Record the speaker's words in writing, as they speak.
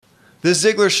The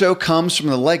Ziglar Show comes from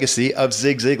the legacy of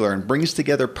Zig Ziglar and brings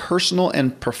together personal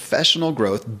and professional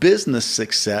growth, business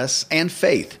success, and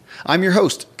faith. I'm your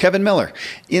host, Kevin Miller.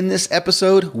 In this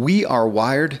episode, we are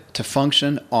wired to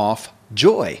function off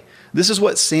joy. This is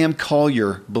what Sam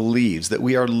Collier believes, that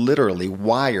we are literally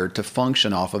wired to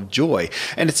function off of joy.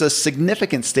 And it's a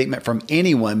significant statement from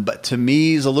anyone, but to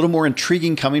me is a little more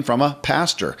intriguing coming from a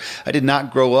pastor. I did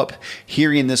not grow up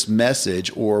hearing this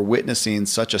message or witnessing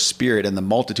such a spirit in the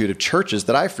multitude of churches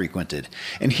that I frequented.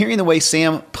 And hearing the way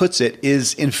Sam puts it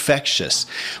is infectious.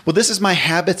 Well, this is my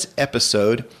Habits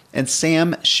episode. And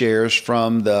Sam shares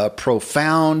from the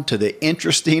profound to the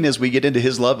interesting as we get into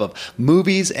his love of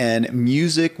movies and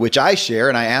music, which I share,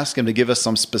 and I ask him to give us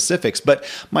some specifics. But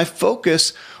my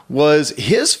focus was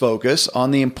his focus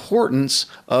on the importance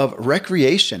of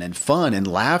recreation and fun and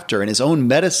laughter and his own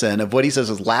medicine of what he says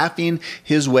is laughing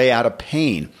his way out of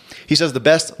pain. He says the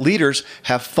best leaders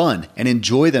have fun and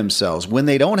enjoy themselves. When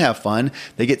they don't have fun,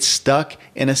 they get stuck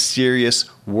in a serious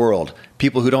world.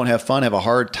 People who don't have fun have a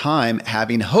hard time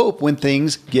having hope when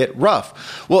things get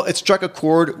rough. Well, it struck a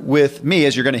chord with me,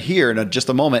 as you're going to hear in just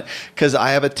a moment, because I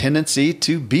have a tendency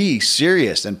to be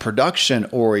serious and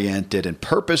production-oriented and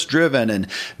purpose-driven and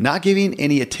not giving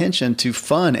any attention to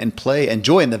fun and play and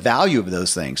joy and the value of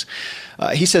those things.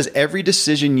 He says every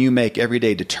decision you make every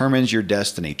day determines your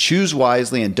destiny. Choose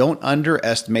wisely and don't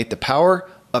underestimate the power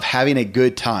of having a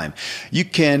good time. You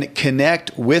can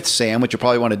connect with Sam, which you'll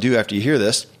probably want to do after you hear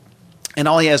this, and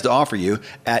all he has to offer you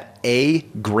at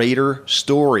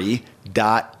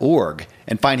agreaterstory.org,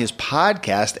 and find his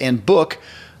podcast and book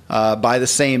by the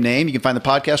same name. You can find the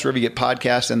podcast wherever you get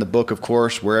podcasts, and the book, of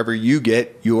course, wherever you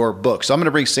get your book. So I'm going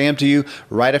to bring Sam to you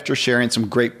right after sharing some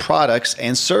great products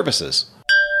and services.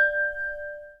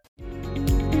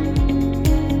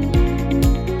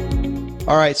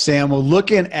 All right, Sam, well,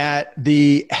 looking at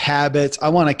the habits, I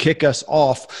want to kick us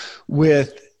off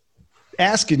with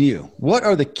asking you, what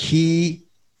are the key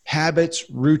habits,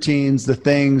 routines, the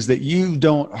things that you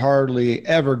don't hardly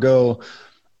ever go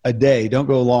a day, don't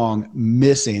go long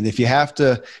missing? If you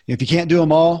can't do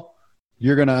them all,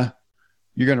 you're going to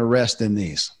rest in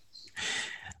these.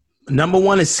 Number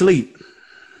one is sleep.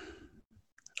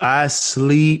 I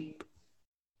sleep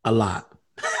a lot.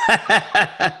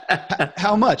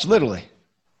 How much, literally?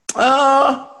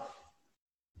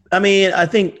 I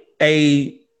think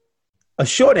a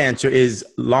short answer is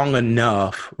long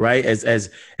enough, right?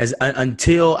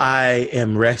 Until I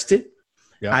am rested.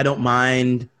 Yeah. I don't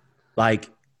mind, like,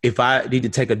 if I need to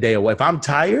take a day away. If I'm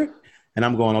tired and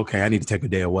I'm going, okay, I need to take a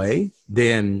day away,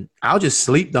 then I'll just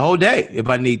sleep the whole day if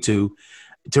I need to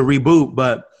reboot.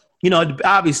 But,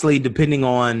 obviously, depending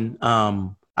on,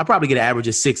 I probably get an average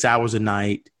of 6 hours a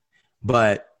night,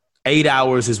 but 8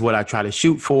 hours is what I try to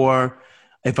shoot for.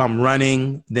 If I'm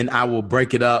running, then I will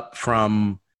break it up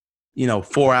from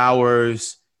 4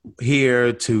 hours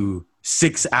here to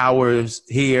 6 hours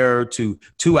here to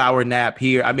 2 hour nap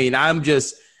here. I mean, I'm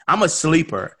a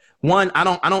sleeper. One, I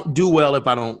don't do well if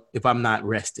I'm not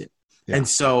rested. Yeah. And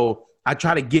so I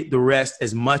try to get the rest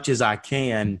as much as I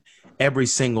can every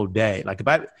single day. Like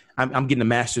I'm getting a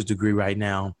master's degree right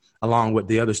now, along with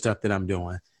the other stuff that I'm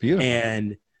doing. Beautiful.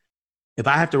 And if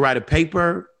I have to write a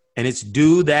paper and it's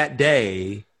due that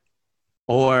day,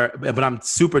 but I'm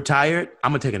super tired,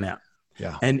 I'm gonna take a nap.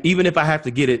 Yeah. And even if I have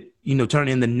to get it, turn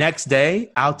in the next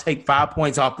day, I'll take 5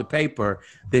 points off the paper,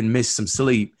 then miss some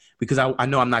sleep because I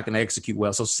know I'm not going to execute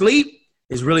well. So sleep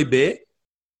is really big.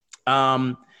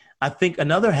 I think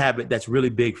another habit that's really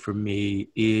big for me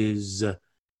is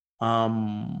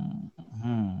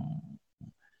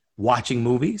watching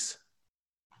movies.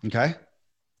 Okay.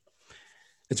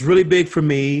 It's really big for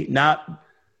me, not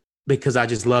because I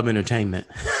just love entertainment,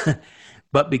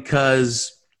 but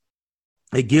because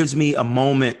it gives me a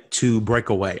moment to break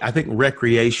away. I think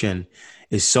recreation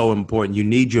is so important. You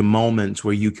need your moments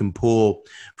where you can pull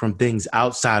from things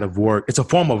outside of work. It's a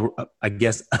form of, I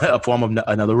guess,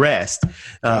 another rest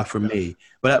for me.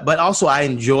 But also I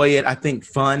enjoy it. I think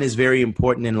fun is very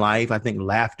important in life. I think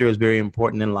laughter is very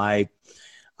important in life.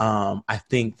 I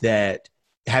think that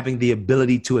having the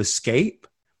ability to escape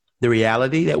the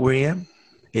reality that we're in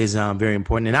is very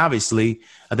important. And obviously,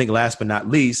 I think last but not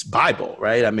least, Bible,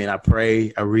 right? I mean, I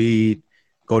pray, I read,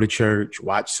 go to church,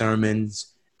 watch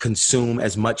sermons, consume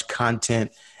as much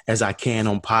content as I can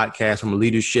on podcasts from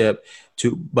leadership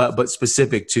but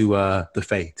specific to the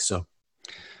faith. So.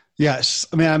 Yes.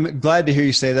 I mean, I'm glad to hear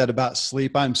you say that about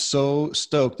sleep. I'm so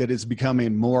stoked that it's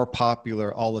becoming more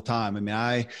popular all the time. I mean,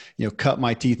 I cut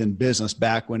my teeth in business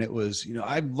back when it was,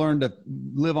 I've learned to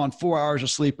live on 4 hours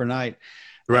of sleep per night.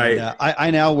 Right. And,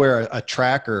 I now wear a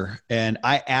tracker and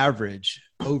I average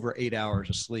over 8 hours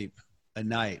of sleep a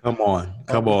night. Come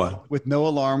on. With no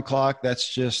alarm clock.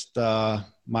 That's just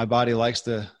my body likes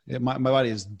to. My body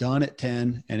is done at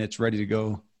 10 and it's ready to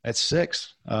go at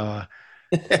 6.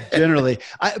 Generally,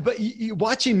 but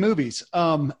watching movies.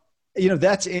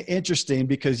 That's interesting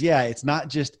because it's not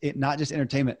just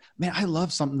entertainment. Man, I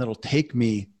love something that'll take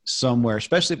me somewhere,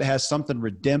 especially if it has something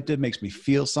redemptive, makes me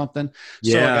feel something.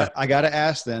 Yeah. So I got to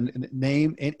ask then,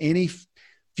 name any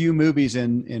few movies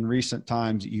in recent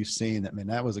times that you've seen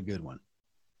that was a good one.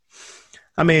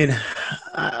 I mean,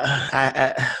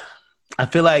 I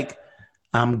feel like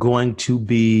I'm going to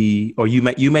be, or you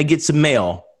may get some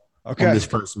mail on this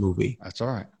first movie. That's all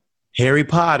right. Harry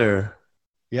Potter.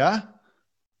 Yeah.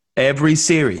 Every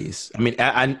series. I mean,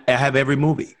 I have every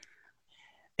movie.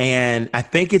 And I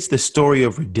think it's the story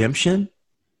of redemption.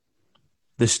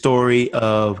 The story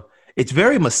of, it's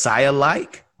very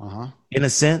Messiah-like in a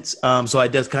sense. So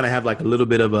it does kind of have like a little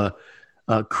bit of a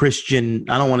Christian,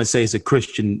 I don't want to say it's a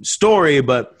Christian story,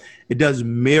 but it does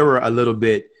mirror a little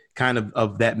bit kind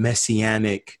of that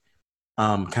messianic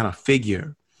kind of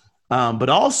figure. But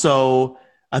also,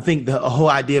 I think the whole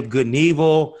idea of good and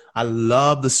evil, I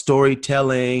love the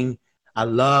storytelling. I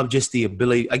love just the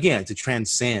ability, again, to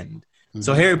transcend. Mm-hmm.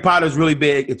 So Harry Potter is really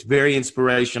big. It's very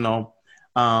inspirational.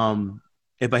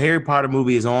 If a Harry Potter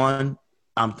movie is on,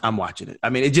 I'm watching it. I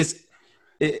mean,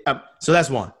 so that's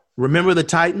one. Remember the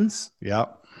Titans?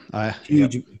 Yep.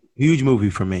 Huge movie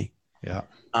for me. Yeah.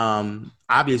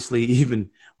 Obviously, even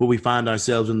where we find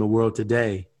ourselves in the world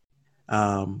today,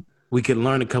 we can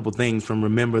learn a couple things from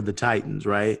Remember the Titans,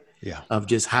 right? Yeah. Of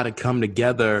just how to come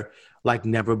together like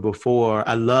never before.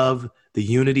 I love the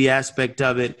unity aspect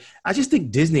of it. I just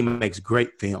think Disney makes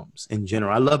great films in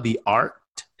general. I love the art.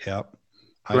 Yep.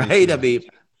 Right? I mean,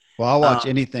 well, I'll watch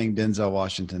anything Denzel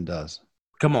Washington does.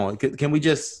 Come on. Can we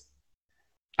just,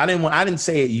 I didn't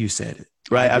say it. You said it,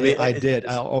 right? I did.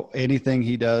 Anything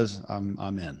he does,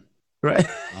 I'm in. Right.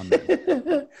 I'm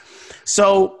in.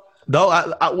 So,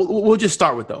 though, we'll just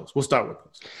start with those. We'll start with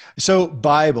those. So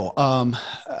Bible,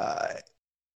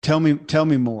 tell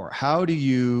me more. How do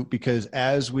you, because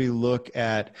as we look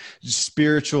at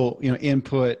spiritual,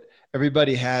 input,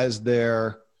 everybody has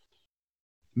their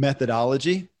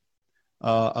methodology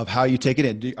of how you take it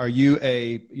in. Are you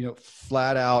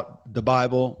flat out the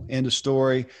Bible, end of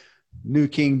story, New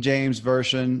King James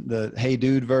version, the Hey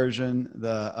Dude version,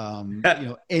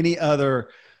 the, any other,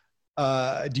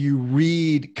 do you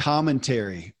read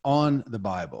commentary on the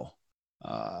Bible?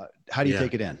 How do you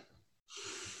take it in?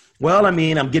 Well, I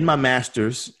mean, I'm getting my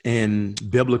master's in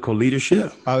biblical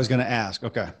leadership. I was going to ask.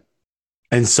 Okay.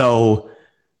 And so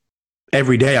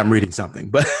every day I'm reading something,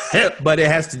 but it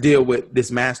has to deal with this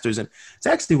master's. And it's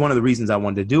actually one of the reasons I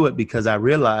wanted to do it, because I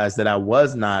realized that I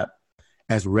was not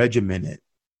as regimented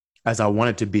as I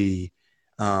wanted to be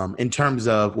in terms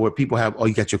of where people have,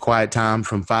 you got your quiet time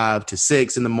from 5 to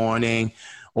 6 in the morning,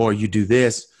 or you do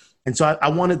this. And so I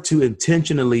wanted to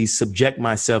intentionally subject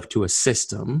myself to a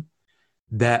system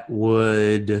that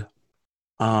would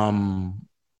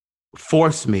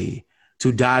force me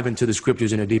to dive into the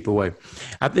scriptures in a deeper way.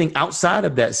 I think outside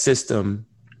of that system,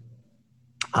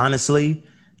 honestly,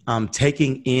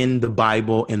 taking in the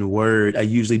Bible and word, I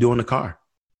usually do in the car.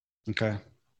 Okay.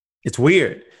 It's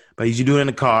weird, but I usually do it in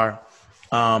the car.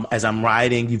 As I'm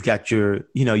riding, you've got you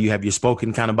have your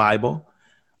spoken kind of Bible.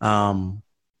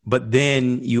 But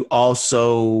then you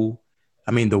also,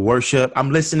 the worship,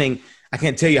 I'm listening. I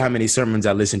can't tell you how many sermons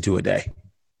I listen to a day.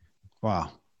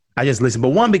 Wow. I just listen.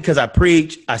 But one, because I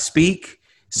preach, I speak.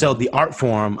 So the art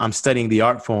form, I'm studying the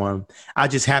art form. I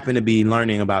just happen to be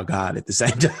learning about God at the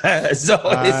same time. So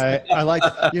I like,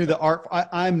 the art.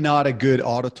 I'm not a good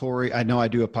auditory. I know I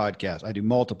do a podcast. I do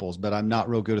multiples, but I'm not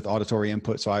real good with auditory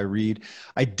input. So I read.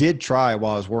 I did try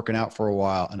while I was working out for a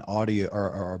while, an audio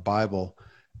or a Bible.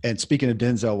 And speaking of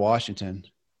Denzel Washington,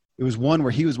 it was one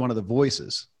where he was one of the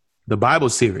voices. The Bible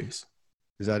series.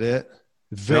 Is that it?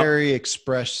 Very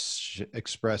expressive.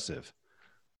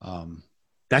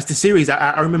 That's the series.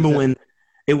 I remember when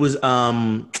it was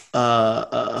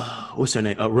what's her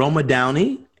name? Roma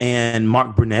Downey and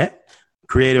Mark Burnett,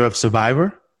 creator of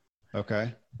Survivor.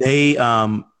 Okay. They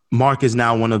Mark is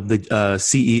now one of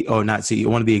the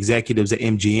one of the executives at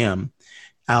MGM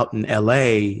out in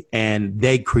LA, and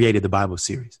they created the Bible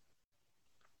series.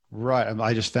 Right.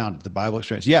 I just found it, the Bible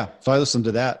Experience. Yeah. So I listened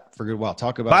to that for a good while.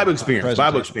 Talk about Bible Experience.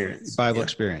 Bible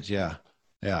Experience. Yeah.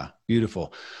 Yeah.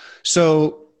 Beautiful.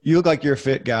 So you look like you're a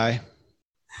fit guy.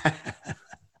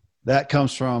 That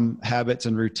comes from habits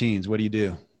and routines. What do you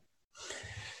do?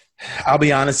 I'll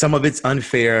be honest. Some of it's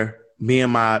unfair. Me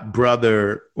and my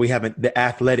brother, we have an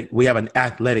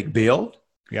athletic build.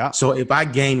 Yeah. So if I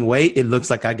gain weight, it looks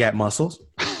like I got muscles.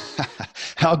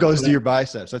 How goes to your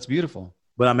biceps? That's beautiful.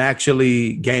 But I'm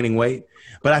actually gaining weight.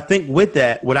 But I think with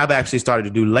that, what I've actually started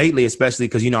to do lately, especially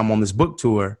because, I'm on this book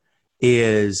tour,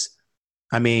 is,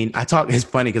 it's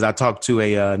funny because I talked to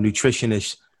a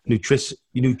nutritionist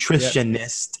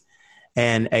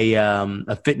and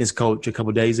a fitness coach a couple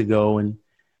of days ago.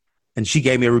 And she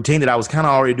gave me a routine that I was kind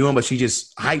of already doing, but she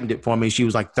just heightened it for me. She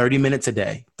was like 30 minutes a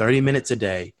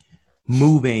day,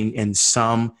 moving in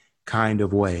some kind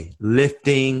of way,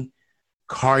 lifting,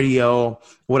 cardio.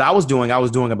 What I was doing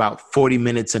about 40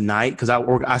 minutes a night because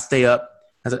I stay up.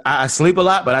 I sleep a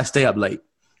lot, but I stay up late.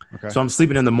 Okay. So I'm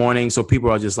sleeping in the morning. So people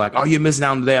are just like, "Oh, you're missing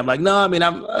out on the day." I'm like, "No,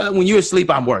 when you're asleep,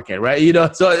 I'm working, right?"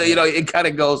 So it kind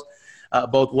of goes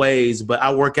both ways. But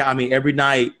I work out. Every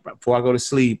night before I go to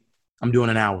sleep, I'm doing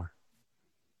an hour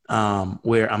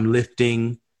where I'm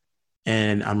lifting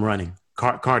and I'm running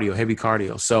cardio, heavy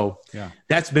cardio. So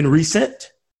that's been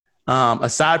recent.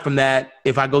 Aside from that,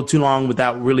 if I go too long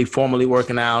without really formally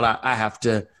working out, I have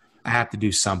to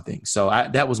do something. So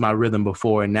that was my rhythm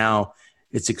before. And now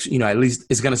it's, at least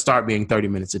it's going to start being 30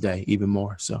 minutes a day, even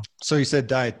more. So you said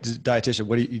dietitian,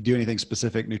 what do you do? Anything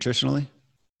specific nutritionally?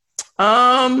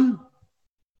 I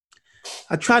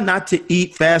try not to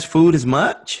eat fast food as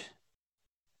much.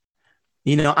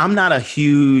 I'm not a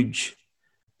huge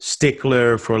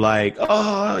stickler for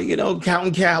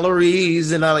counting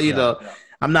calories and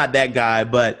I'm not that guy,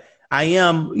 but I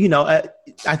am,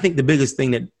 I think the biggest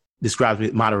thing that describes me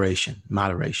is moderation,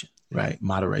 right?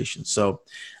 Moderation. So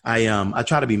I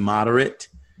try to be moderate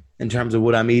in terms of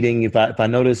what I'm eating. If I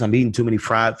notice I'm eating too many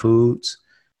fried foods,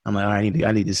 I'm like,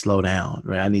 I need to slow down,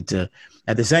 right? I need to,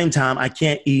 at the same time, I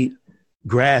can't eat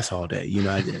grass all day.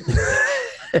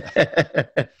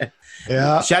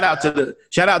 Yeah. Shout out to the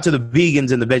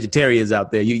vegans and the vegetarians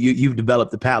out there. You've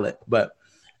developed the palate, but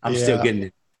I'm still getting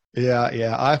it.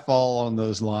 Yeah. I fall on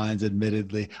those lines,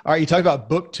 admittedly. All right. You talk about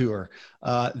book tour.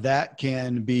 That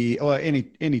can be,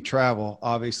 any travel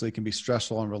obviously can be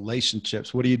stressful on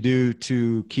relationships. What do you do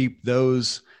to keep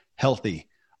those healthy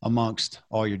amongst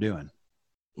all you're doing?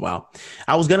 Wow.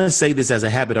 I was going to say this as a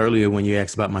habit earlier when you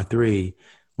asked about my 3.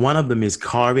 One of them is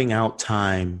carving out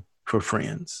time for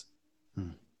friends.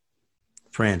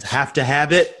 Friends have to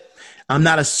have it. I'm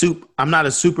not a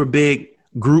super big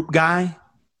group guy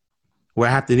where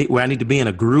I need to be in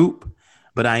a group,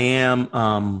 but I am,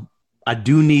 I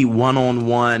do need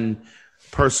one-on-one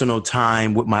personal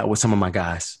time with some of my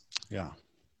guys. Yeah.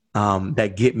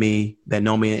 That get me, that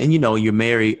know me. And you're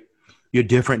married, you're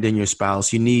different than your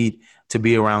spouse. You need to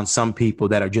be around some people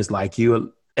that are just like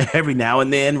you every now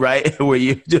and then, right? Where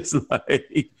you're just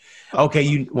like,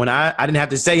 okay, when I didn't have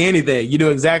to say anything. You knew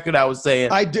exactly what I was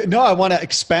saying. I do. No, I want to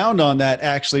expound on that.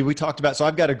 Actually, we talked about, so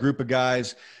I've got a group of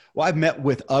guys. Well, I've met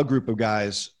with a group of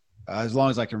guys as long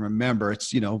as I can remember.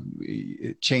 It's,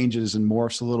 it changes and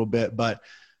morphs a little bit, but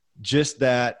just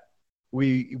that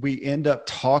we end up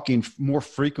talking more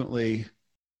frequently,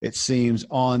 it seems,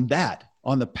 on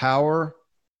the power,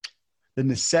 the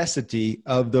necessity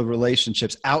of the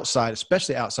relationships outside,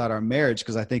 especially outside our marriage.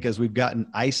 Because I think as we've gotten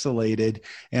isolated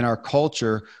in our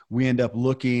culture, we end up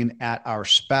looking at our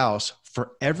spouse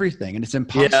for everything. And it's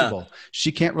impossible. Yeah.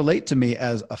 She can't relate to me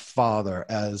as a father,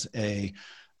 as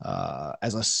all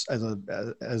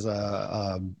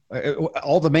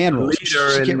the man roles. She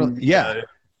can't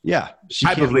She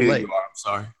can't relate. I'm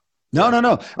sorry.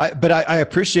 No. But I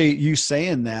appreciate you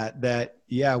saying that,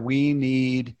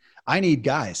 I need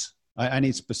guys. I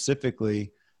need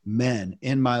specifically men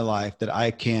in my life that I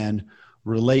can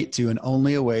relate to in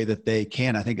only a way that they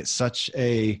can. I think it's such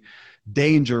a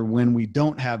danger when we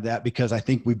don't have that, because I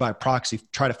think we by proxy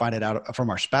try to find it out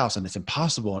from our spouse, and it's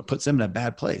impossible. It puts them in a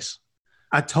bad place.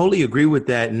 I totally agree with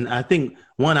that. And I think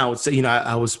I would say,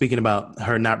 I was speaking about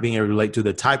her not being able to relate to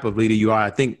the type of leader you are. I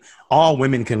think all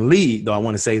women can lead, though. I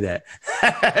want to say that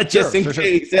just in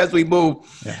case as we move.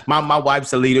 Yeah. My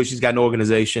wife's a leader. She's got an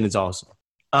organization. It's awesome.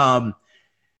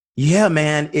 Yeah,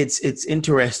 man, it's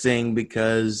interesting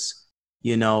because,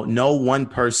 no one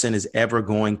person is ever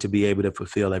going to be able to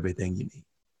fulfill everything you need.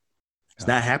 It's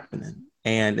not happening.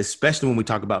 And especially when we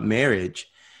talk about marriage,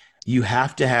 you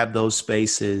have to have those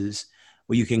spaces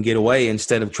where you can get away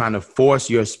instead of trying to force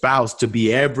your spouse to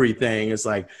be everything. It's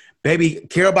like, baby,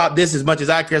 care about this as much as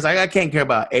I care. It's like, I can't care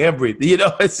about everything.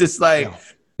 It's just like,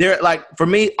 they're like, for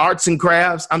me, arts and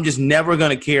crafts, I'm just never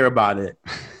going to care about it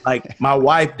like my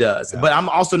wife does. Yeah. But I'm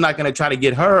also not going to try to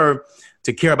get her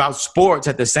to care about sports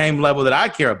at the same level that I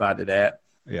care about it at.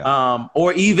 Yeah.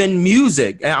 Or even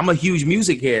music. I'm a huge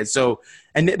music head. So,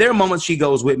 and there are moments she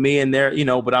goes with me and there,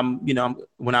 but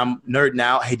when I'm nerding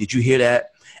out, hey, did you hear that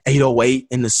 808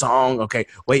 in the song? Okay,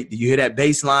 wait, did you hear that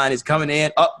bass line is coming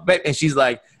in? Oh, and she's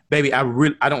like, baby, I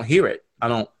don't hear it. I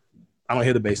don't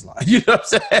hear the bass line. You know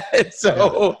what I'm saying?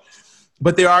 So,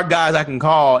 but there are guys I can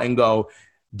call and go,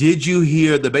 did you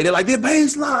hear the bass? They're like, the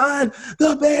bass line.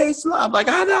 I'm like,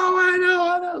 I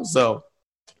know. So,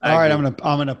 all right, I'm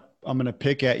gonna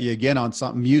pick at you again on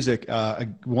something music.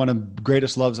 One of the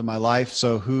greatest loves of my life.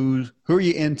 So who are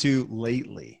you into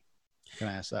lately? Can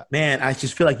I ask that? Man, I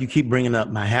just feel like you keep bringing up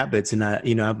my habits, and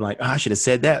I'm like, I should have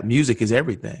said that. Music is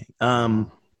everything.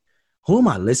 Who am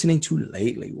I listening to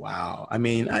lately? Wow. I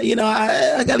mean,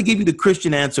 I got to give you the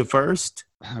Christian answer first.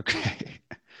 Okay.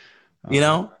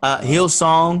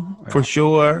 Hillsong for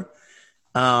sure.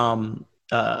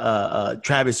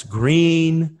 Travis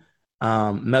Green.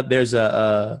 There's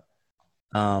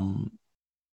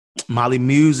Molly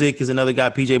Music is another guy.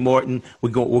 PJ Morton.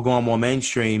 We're going more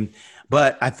mainstream,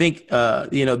 but I think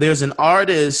there's an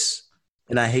artist,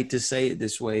 and I hate to say it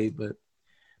this way, but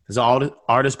there's an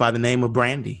artist by the name of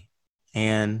Brandy.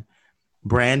 And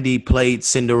Brandy played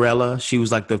Cinderella. She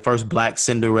was like the first Black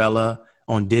Cinderella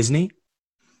on Disney.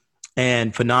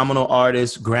 And phenomenal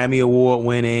artist, Grammy Award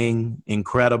winning,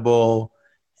 incredible.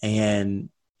 And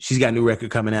she's got a new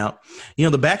record coming out. The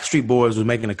Backstreet Boys was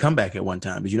making a comeback at one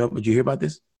time. Did you hear about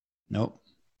this? Nope.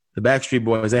 The Backstreet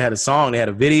Boys, they had a song, they had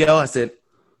a video. I said,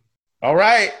 all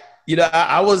right.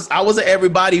 I was an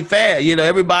everybody fan,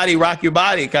 everybody rock your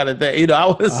body kind of thing. I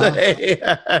was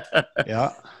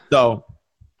yeah. So,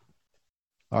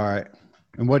 all right.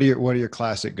 And what are your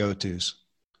classic go-tos?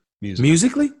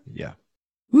 Musically? Yeah.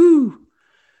 Woo.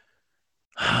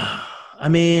 I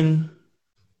mean,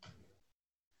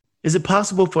 is it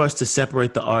possible for us to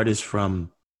separate the artist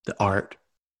from the art?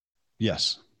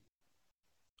 Yes.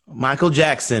 Michael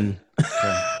Jackson.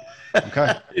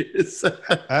 Okay.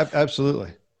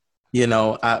 Absolutely.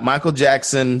 Michael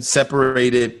Jackson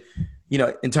separated,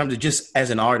 in terms of just as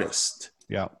an artist.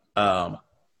 Yeah.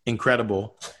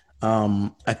 Incredible.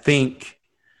 I think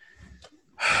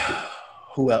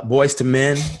who else? Boyz II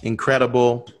Men,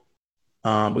 incredible.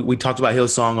 We talked about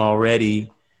Hillsong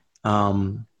already.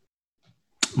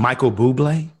 Michael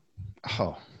Bublé.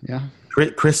 Oh, yeah.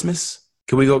 Christmas.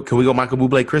 Can we go Michael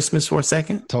Bublé Christmas for a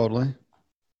second? Totally.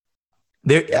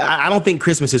 I don't think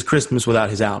Christmas is Christmas without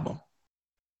his album.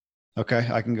 Okay,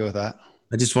 I can go with that.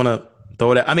 I just want to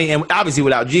throw it out. I mean, and obviously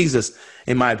without Jesus,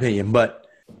 in my opinion, but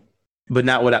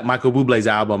not without Michael Bublé's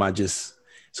album.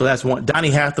 So that's one. Donny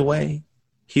Hathaway,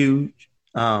 huge.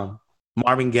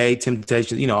 Marvin Gaye,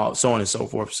 Temptations, so on and so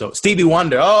forth. So Stevie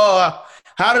Wonder. Oh,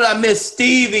 how did I miss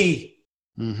Stevie?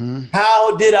 Mm-hmm.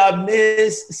 How did I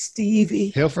miss Stevie?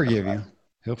 He'll forgive you.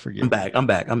 I'm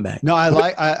back. No,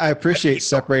 I appreciate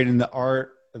separating the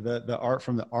art, the art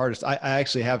from the artist. I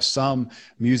actually have some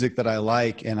music that I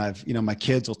like, and my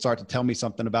kids will start to tell me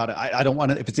something about it. I don't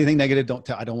want to, if it's anything negative, don't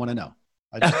tell. I don't want to know.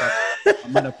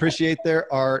 I'm going to appreciate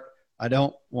their art. I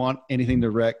don't want anything to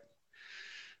wreck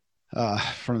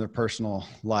from their personal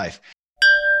life.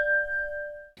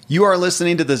 You are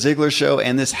listening to The Ziglar Show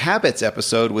and this Habits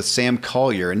episode with Sam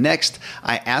Collier. Next,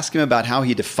 I ask him about how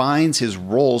he defines his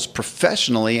roles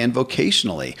professionally and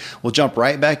vocationally. We'll jump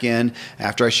right back in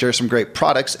after I share some great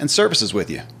products and services with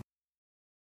you.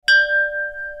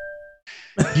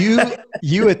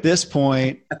 You at this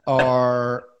point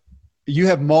you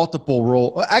have multiple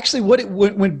roles. Actually,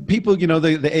 when people,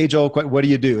 the age old, what do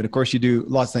you do? And of course you do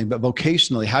lots of things, but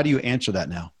vocationally, how do you answer that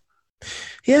now?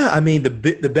 Yeah, I mean,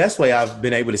 the best way I've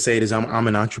been able to say it is I'm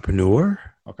an entrepreneur.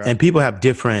 Okay. And people have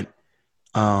different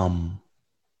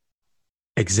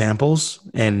examples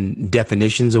and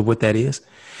definitions of what that is.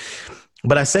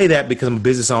 But I say that because I'm a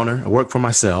business owner. I work for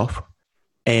myself.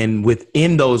 And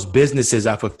within those businesses,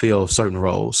 I fulfill certain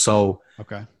roles. So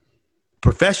okay.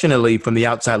 Professionally, from the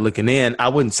outside looking in, I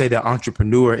wouldn't say that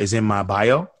entrepreneur is in my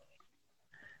bio.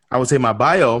 I would say my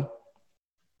bio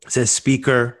says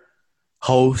speaker,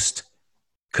 host,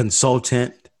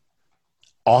 consultant,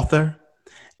 author.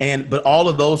 But all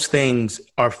of those things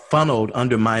are funneled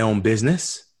under my own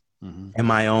business and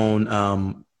my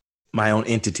own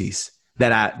entities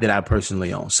that I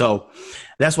personally own. So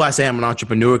that's why I say I'm an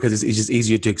entrepreneur, because it's just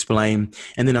easier to explain.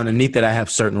 And then underneath that, I have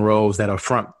certain roles that are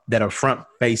front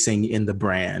facing in the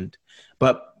brand,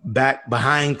 but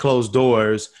behind closed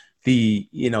doors, the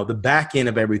back end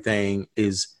of everything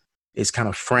is kind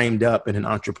of framed up in an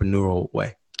entrepreneurial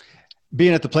way.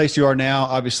 Being at the place you are now,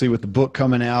 obviously with the book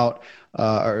coming out,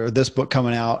 or this book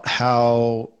coming out,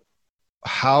 how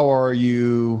are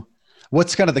you,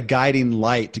 what's kind of the guiding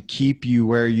light to keep you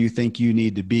where you think you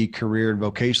need to be career and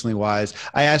vocationally wise?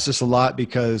 I ask this a lot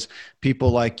because people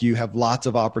like you have lots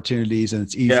of opportunities, and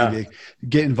it's easy to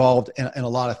get involved in a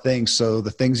lot of things. So the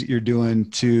things that you're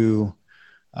doing to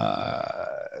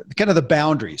kind of the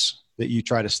boundaries that you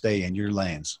try to stay in, your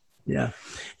lanes? Yeah.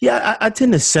 Yeah. I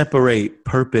tend to separate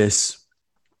purpose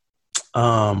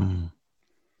and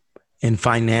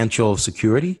financial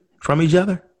security from each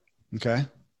other. Okay.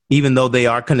 Even though they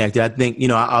are connected. I think,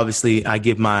 obviously I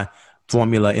give my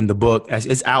formula in the book.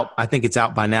 It's out. I think it's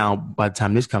out by now, by the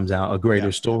time this comes out, A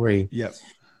Greater Story. Yep.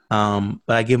 But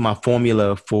I give my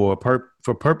formula for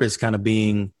purpose kind of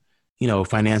being,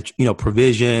 financial,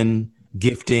 provision,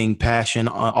 gifting, passion,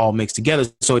 all mixed together.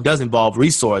 So it does involve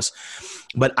resource,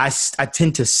 but I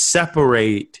tend to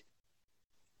separate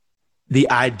the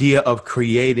idea of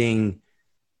creating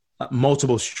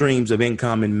multiple streams of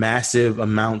income and massive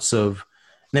amounts of,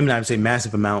 let me not say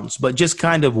massive amounts, but just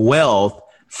kind of wealth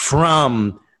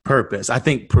from purpose. I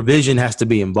think provision has to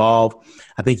be involved.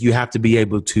 I think you have to be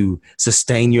able to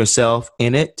sustain yourself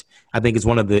in it. I think it's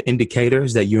one of the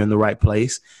indicators that you're in the right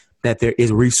place, that there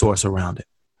is resource around it.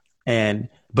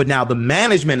 But now the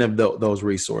management of those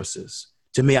resources,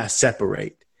 to me, I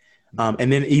separate.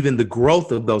 And then even the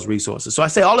growth of those resources. So I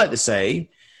say all that to say,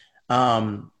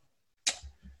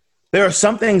 there are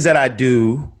some things that I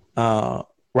do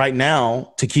right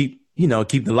now to keep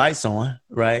the lights on,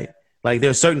 right? Like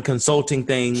there are certain consulting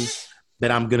things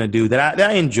that I'm going to do that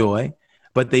I enjoy,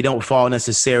 but they don't fall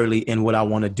necessarily in what I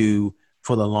want to do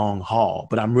for the long haul.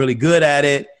 But I'm really good at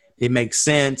it. It makes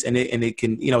sense. And it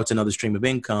can, it's another stream of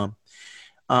income.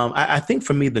 I think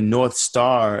for me, the North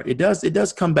Star, it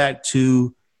does come back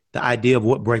to the idea of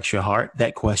what breaks your heart.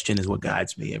 That question is what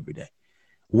guides me every day.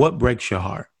 What breaks your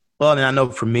heart? Well, and I know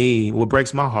for me, what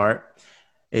breaks my heart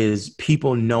is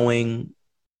people knowing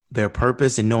their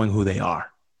purpose and knowing who they are.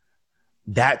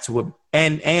 That's what,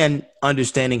 and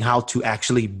understanding how to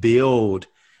actually build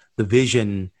the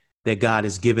vision that God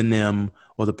has given them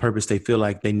or the purpose they feel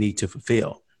like they need to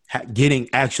fulfill.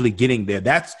 Actually getting there.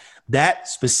 That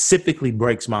specifically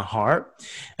breaks my heart.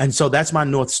 And so that's my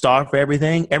North Star for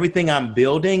everything. Everything I'm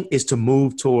building is to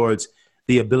move towards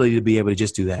the ability to be able to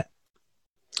just do that.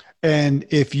 And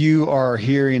if you are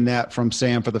hearing that from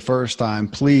Sam for the first time,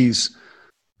 please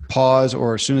pause,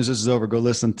 or as soon as this is over, go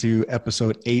listen to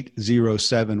episode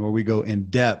 807, where we go in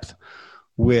depth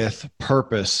with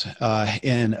purpose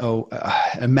in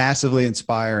a massively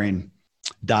inspiring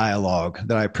dialogue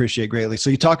that I appreciate greatly.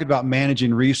 So you talked about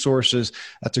managing resources.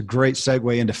 That's a great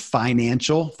segue into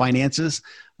finances.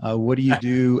 What do you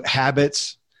do?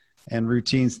 Habits and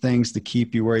routines, things to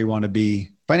keep you where you want to be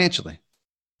financially.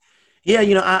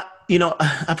 Yeah.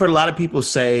 I've heard a lot of people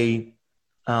say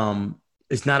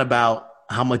it's not about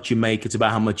how much you make, it's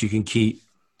about how much you can keep.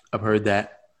 I've heard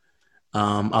that.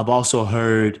 I've also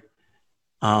heard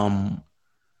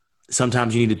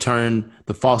sometimes you need to turn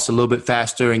the faucet a little bit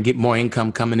faster and get more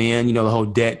income coming in, the whole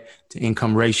debt to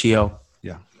income ratio.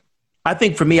 Yeah. I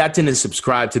think for me, I tend to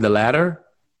subscribe to the latter.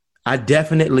 I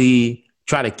definitely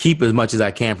try to keep as much as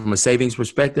I can from a savings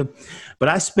perspective, but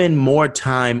I spend more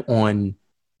time on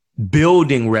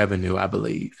building revenue, I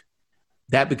believe.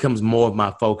 That becomes more of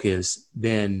my focus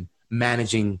than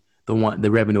managing the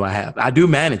revenue I have. I do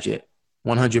manage it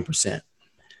 100%.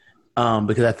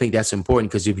 Because I think that's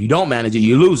important, because if you don't manage it,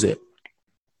 you lose it.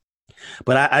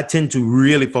 But I tend to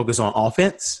really focus on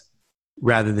offense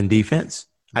rather than defense.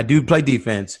 I do play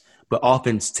defense, but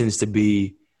offense tends to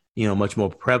be, much more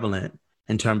prevalent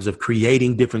in terms of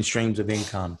creating different streams of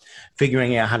income,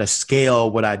 figuring out how to scale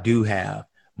what I do have,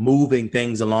 moving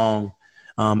things along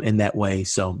in that way.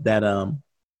 So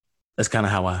that's kind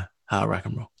of how I rock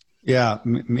and roll. Yeah,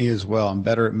 me as well. I'm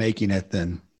better at making it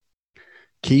than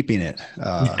keeping it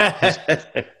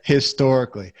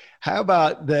historically. How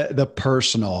about the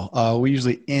personal? We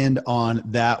usually end on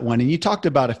that one. And you talked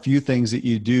about a few things that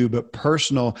you do, but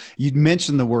personal, you'd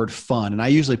mentioned the word fun. And I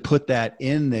usually put that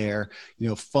in there,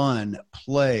 fun,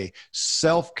 play,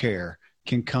 self-care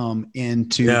can come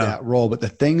into that role. But the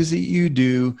things that you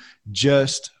do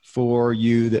just for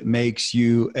you that makes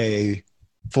you a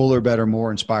fuller, better, more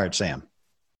inspired Sam.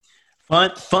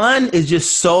 Fun is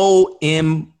just so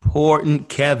important,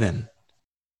 Kevin.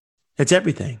 It's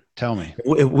everything. Tell me.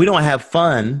 If we don't have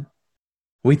fun,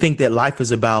 we think that life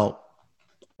is about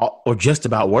or just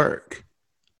about work.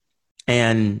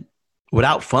 And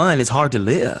without fun, it's hard to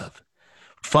live.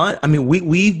 Fun,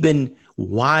 we've been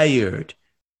wired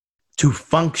to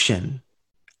function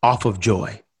off of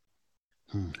joy.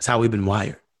 That's how we've been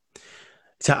wired.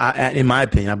 So in my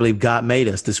opinion, I believe God made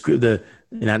us.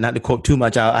 Not to quote too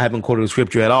much, I haven't quoted the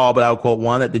scripture at all, but I'll quote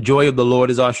one, that the joy of the Lord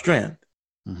is our strength.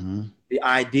 Mm-hmm. The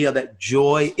idea that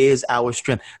joy is our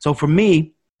strength. So for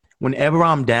me, whenever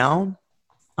I'm down,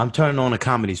 I'm turning on a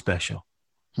comedy special.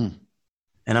 And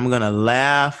I'm going to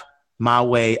laugh my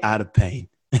way out of pain.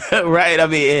 Right?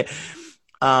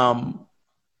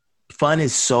 fun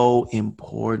is so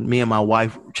important. Me and my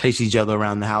wife chase each other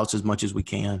around the house as much as we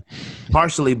can,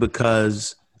 partially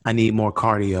because I need more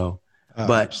cardio.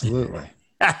 But absolutely.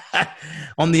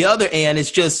 On the other end, it's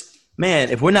just,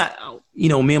 man, if we're not, me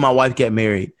and my wife get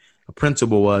married. The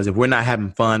principle was, if we're not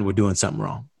having fun, we're doing something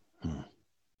wrong.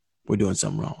 We're doing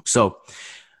something wrong. So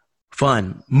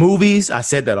fun. Movies, I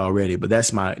said that already, but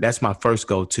that's my first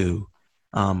go-to.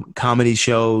 Comedy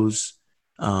shows,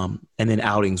 and then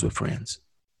outings with friends.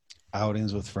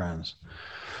 Outings with friends.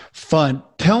 Fun.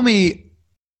 Tell me,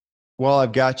 while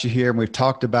I've got you here and we've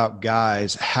talked about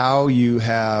guys, how you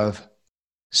have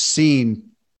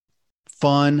seen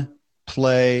fun,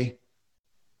 play,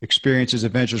 experiences,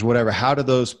 adventures, whatever. How do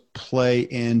those play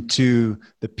into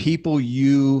the people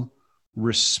you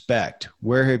respect?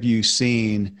 Where have you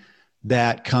seen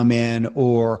that come in?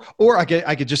 Or I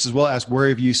could just as well ask, where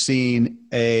have you seen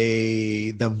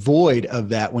the void of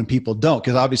that when people don't?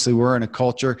 Because obviously we're in a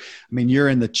culture. I mean, you're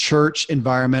in the church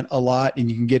environment a lot, and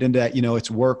you can get into that.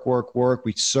 It's work, work, work.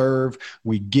 We serve,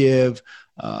 we give.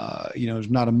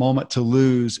 There's not a moment to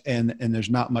lose, and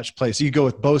there's not much play. So you go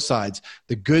with both sides: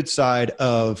 the good side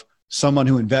of someone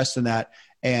who invests in that,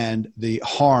 and the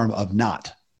harm of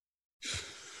not.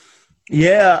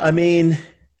 Yeah, I mean,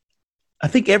 I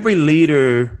think every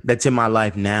leader that's in my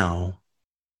life now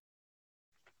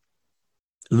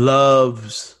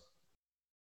loves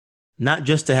not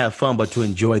just to have fun, but to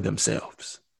enjoy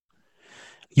themselves.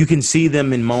 You can see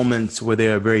them in moments where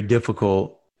they're very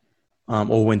difficult,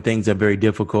 or when things are very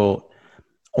difficult,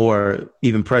 or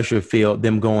even pressure filled,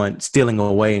 them stealing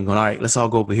away and going, all right, let's all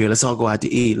go over here. Let's all go out to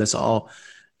eat. Let's all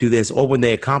do this. Or when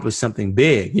they accomplish something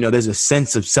big, there's a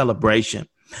sense of celebration.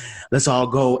 Let's all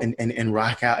go and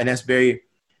rock out. And that's very,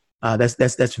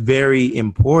 that's very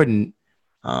important.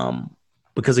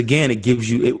 Because again, it gives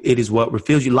you, it is what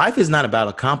refills you. Life is not about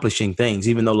accomplishing things,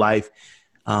 even though life,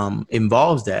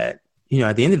 involves that.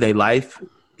 At the end of the day, life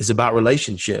is about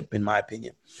relationship, in my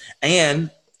opinion, and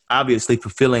obviously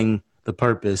fulfilling the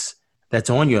purpose that's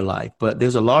on your life. But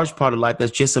there's a large part of life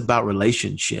that's just about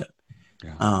relationship.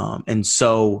 Yeah. And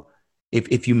so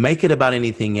if you make it about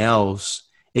anything else,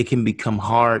 it can become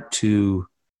hard to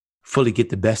fully get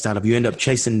the best out of you. You end up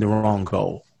chasing the wrong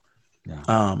goal.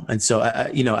 Yeah. And so,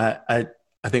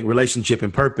 I think relationship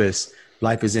and purpose,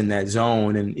 life is in that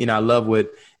zone. And, I love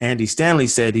what Andy Stanley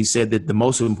said. He said that the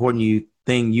most important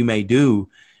thing you may do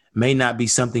may not be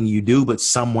something you do, but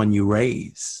someone you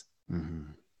raise.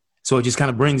 Mm-hmm. So it just kind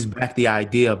of brings back the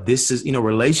idea of this is,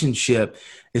 relationship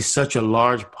is such a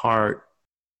large part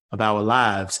of our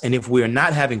lives. And if we're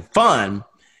not having fun,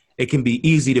 it can be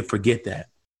easy to forget that.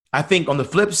 I think on the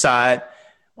flip side,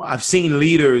 I've seen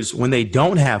leaders, when they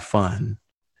don't have fun,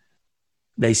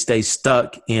 they stay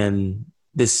stuck in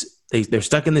this, they're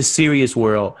stuck in this serious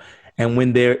world. And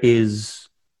when there is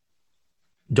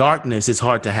darkness, it's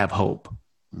hard to have hope.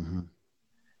 Mm-hmm.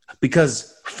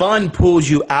 Because fun pulls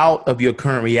you out of your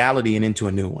current reality and into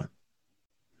a new one.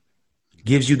 It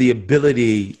gives you the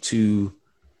ability to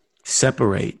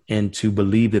separate and to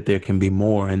believe that there can be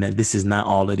more and that this is not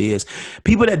all it is.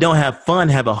 People that don't have fun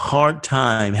have a hard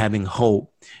time having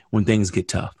hope when things get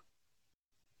tough.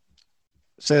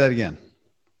 Say that again.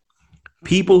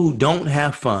 People who don't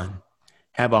have fun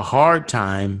have a hard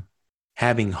time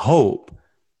having hope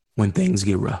when things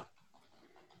get rough.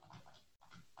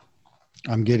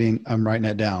 I'm writing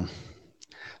that down.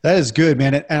 That is good,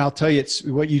 man. And I'll tell you, it's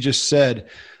what you just said.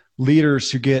 Leaders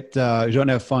who who don't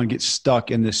have fun get stuck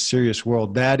in this serious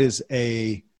world.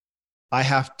 I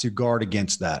have to guard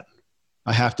against that.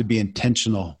 I have to be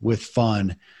intentional with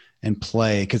fun and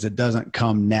play because it doesn't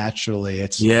come naturally.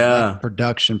 It's like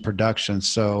production.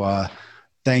 So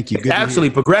thank you. It's actually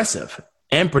progressive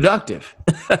and productive.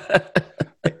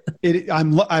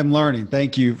 I'm learning.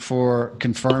 Thank you for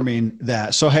confirming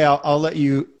that. So, hey, I'll let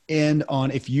you end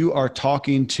on, if you are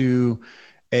talking to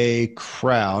a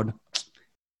crowd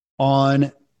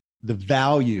on the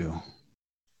value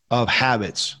of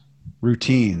habits,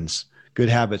 routines, good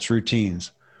habits, routines,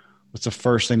 what's the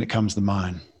first thing that comes to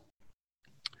mind?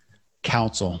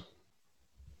 Counsel.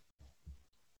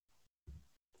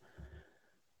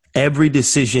 Every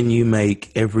decision you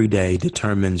make every day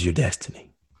determines your destiny.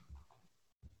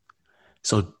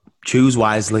 So choose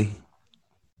wisely.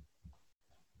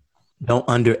 Don't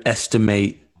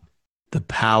underestimate the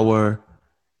power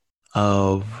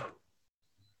of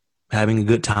having a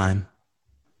good time,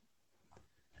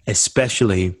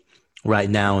 especially right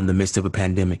now in the midst of a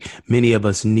pandemic. Many of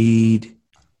us need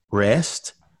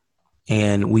rest,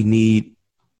 and we need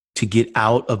to get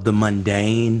out of the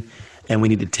mundane, and we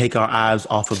need to take our eyes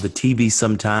off of the TV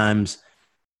sometimes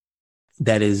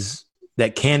that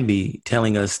can be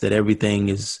telling us that everything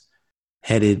is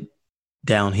headed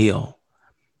downhill.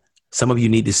 Some of you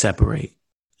need to separate,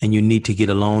 and you need to get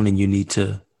alone, and you need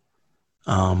to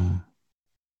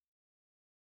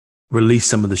release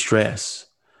some of the stress.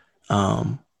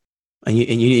 And you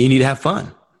need to have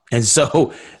fun. And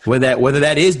so whether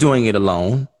that is doing it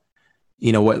alone,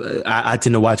 you know, what I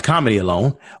tend to watch comedy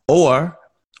alone, or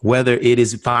whether it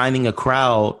is finding a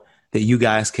crowd that you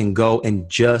guys can go and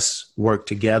just work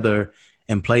together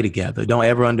and play together. Don't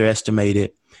ever underestimate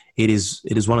it. It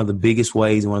is one of the biggest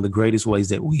ways and one of the greatest ways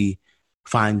that we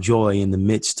find joy in the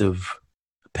midst of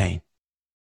pain.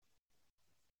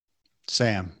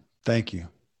 Sam, thank you.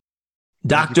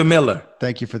 Dr. Miller.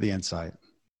 Thank you for the insight.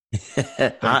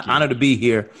 Honored to be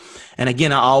here. And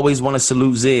again, I always want to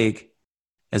salute Zig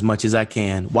as much as I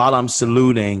can while I'm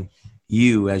saluting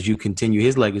you as you continue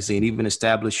his legacy and even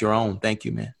establish your own. Thank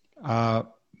you, man.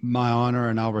 My honor,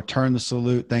 and I'll return the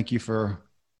salute. Thank you for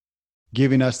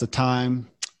giving us the time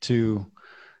to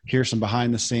hear some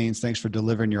behind the scenes. Thanks for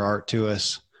delivering your art to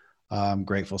us. I'm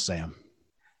grateful, Sam.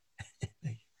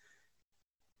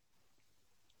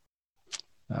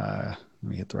 Let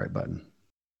me hit the right button.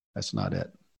 That's not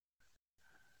it.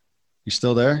 You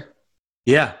still there?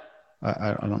 Yeah.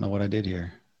 I don't know what I did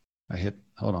here.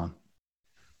 Hold on.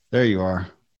 There you are.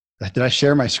 Did I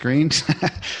share my screen?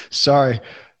 Sorry.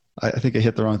 I think I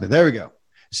hit the wrong thing. There we go.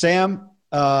 Sam,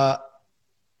 I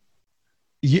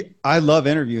love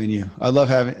interviewing you. I love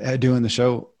doing the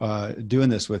show, doing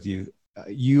this with you.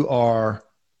 You are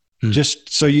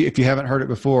just, so if you haven't heard it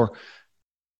before,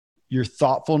 your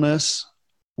thoughtfulness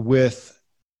with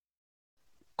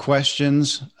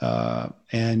questions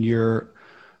and your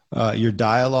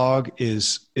dialogue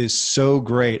is so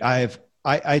great.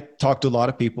 I talk to a lot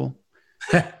of people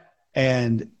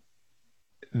and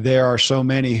there are so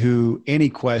many who any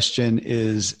question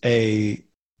is an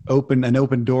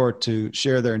open door to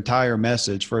share their entire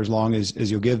message for as long as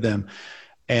you'll give them.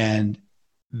 And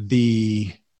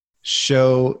the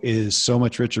show is so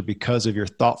much richer because of your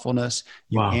thoughtfulness.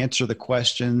 You answer the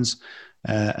questions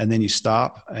and then you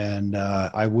stop. And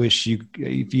I wish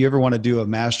if you ever want to do a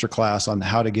masterclass on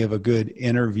how to give a good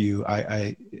interview,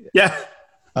 a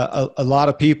lot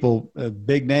of people,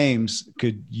 big names,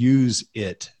 could use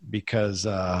it because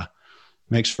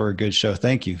makes for a good show.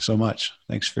 Thank you so much.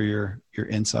 Thanks for your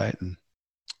insight. And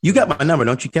you got my number,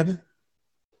 don't you, Kevin?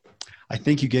 I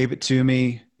think you gave it to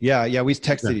me. Yeah. We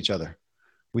texted each other.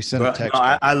 We sent a text.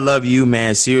 No, I love you,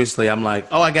 man. Seriously. I'm like,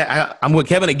 I'm with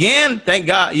Kevin again. Thank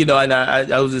God. You know, and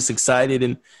I was just excited,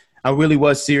 and I really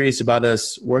was serious about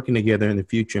us working together in the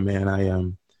future, man.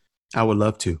 I would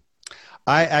love to.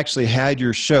 I actually had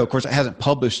your show. Of course, it hasn't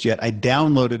published yet. I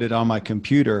downloaded it on my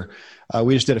computer.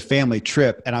 We just did a family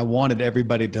trip, and I wanted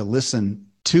everybody to listen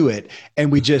to it.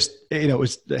 And we just, it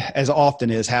was, as often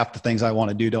is, half the things I want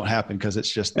to do don't happen because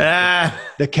it's just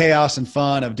the chaos and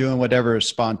fun of doing whatever is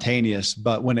spontaneous.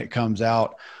 But when it comes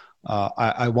out,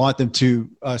 I want them to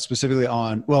specifically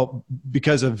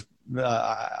because of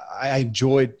I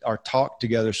enjoyed our talk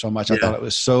together so much. I thought it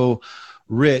was so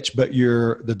rich. But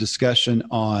the discussion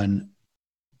on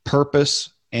purpose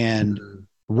and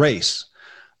race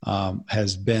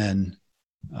has been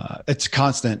it's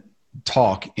constant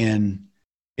talk in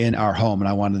our home, and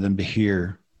I wanted them to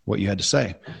hear what you had to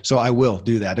say. So I will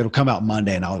do that. It'll come out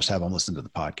Monday, and I'll just have them listen to the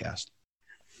podcast.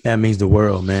 That means the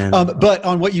world, man. But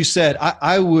on what you said,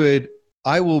 I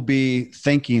will be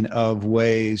thinking of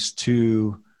ways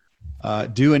to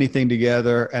do anything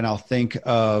together, and I'll think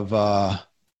of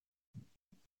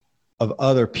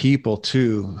other people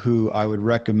too who I would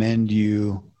recommend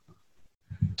you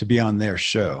to be on their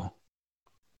show.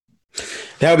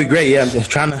 That would be great. Yeah, I'm just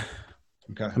trying to.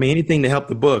 Okay. I mean, anything to help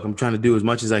the book, I'm trying to do as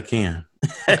much as I can.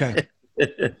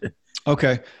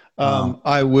 Okay.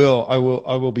 I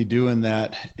will be doing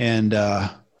that, and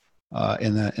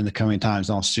in the coming times,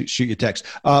 I'll shoot you a text.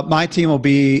 My team will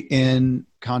be in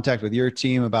contact with your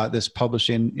team about this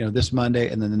publishing, this Monday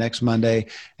and then the next Monday.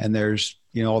 And there's,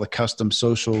 all the custom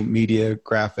social media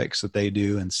graphics that they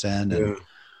do and send.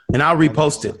 And I'll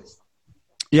repost it.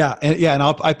 Yeah. And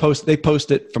they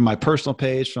post it from my personal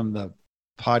page, from the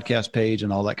podcast page,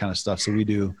 and all that kind of stuff. So we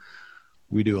do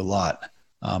a lot.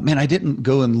 Man, I didn't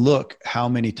go and look how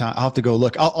many times. I'll have to go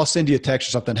look. I'll send you a text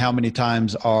or something. How many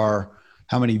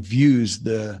views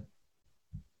the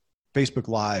Facebook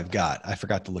Live got? I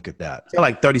forgot to look at that.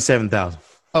 Like 37,000.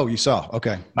 Oh, you saw?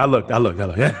 Okay. I looked.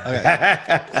 Okay.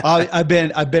 I've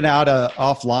been out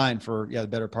offline for the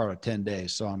better part of 10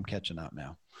 days, so I'm catching up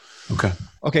now.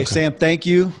 Okay, Sam, thank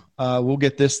you. We'll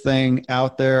get this thing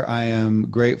out there. I am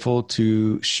grateful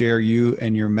to share you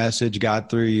and your message, God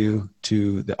through you,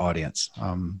 to the audience.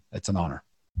 It's an honor.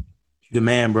 The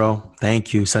man, bro.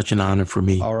 Thank you. Such an honor for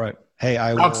me. All right. Hey,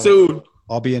 Talk soon.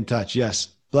 I'll be in touch. Yes.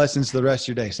 Blessings to the rest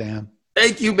of your day, Sam.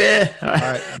 Thank you, man. All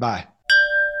right. Bye.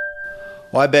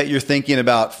 Well, I bet you're thinking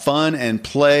about fun and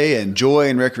play and joy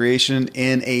and recreation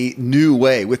in a new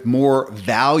way with more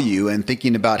value and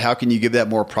thinking about how can you give that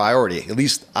more priority. At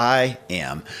least I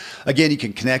am. Again, you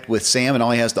can connect with Sam and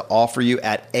all he has to offer you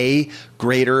at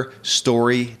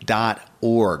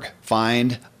agreaterstory.org.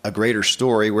 Find A Greater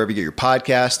Story wherever you get your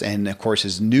podcast, and of course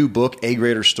his new book, A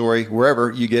Greater Story,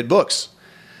 wherever you get books.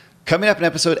 Coming up in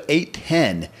episode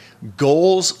 810,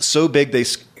 goals so big they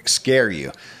scare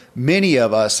you. Many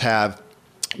of us have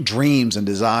dreams and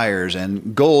desires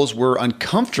and goals we're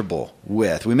uncomfortable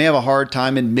with. We may have a hard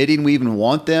time admitting we even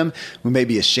want them. We may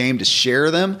be ashamed to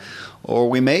share them, or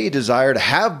we may desire to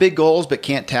have big goals but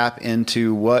can't tap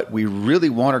into what we really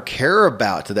want or care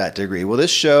about to that degree. Well,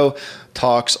 this show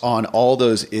talks on all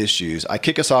those issues. I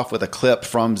kick us off with a clip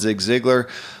from Zig Ziglar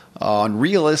on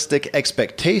realistic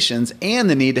expectations and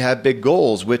the need to have big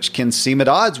goals, which can seem at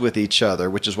odds with each other,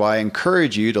 which is why I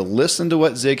encourage you to listen to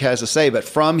what Zig has to say. But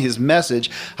from his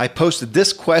message, I posted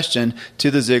this question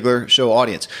to the Ziglar Show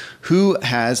audience. Who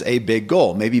has a big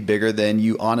goal? Maybe bigger than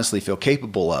you honestly feel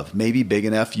capable of. Maybe big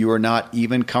enough you are not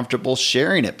even comfortable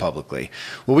sharing it publicly.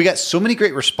 Well, we got so many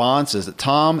great responses that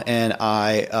Tom and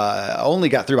I only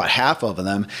got through about half of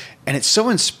them. And it's so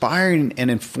inspiring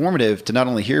and informative to not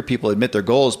only hear people admit their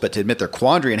goals, but to admit their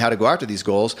quandary and how to go after these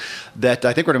goals, that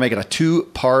I think we're going to make it a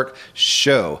 2-part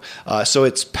show. So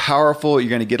it's powerful. You're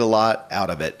going to get a lot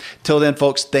out of it. Till then,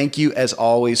 folks, thank you as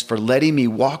always for letting me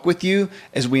walk with you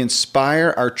as we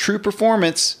inspire our true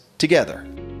performance together.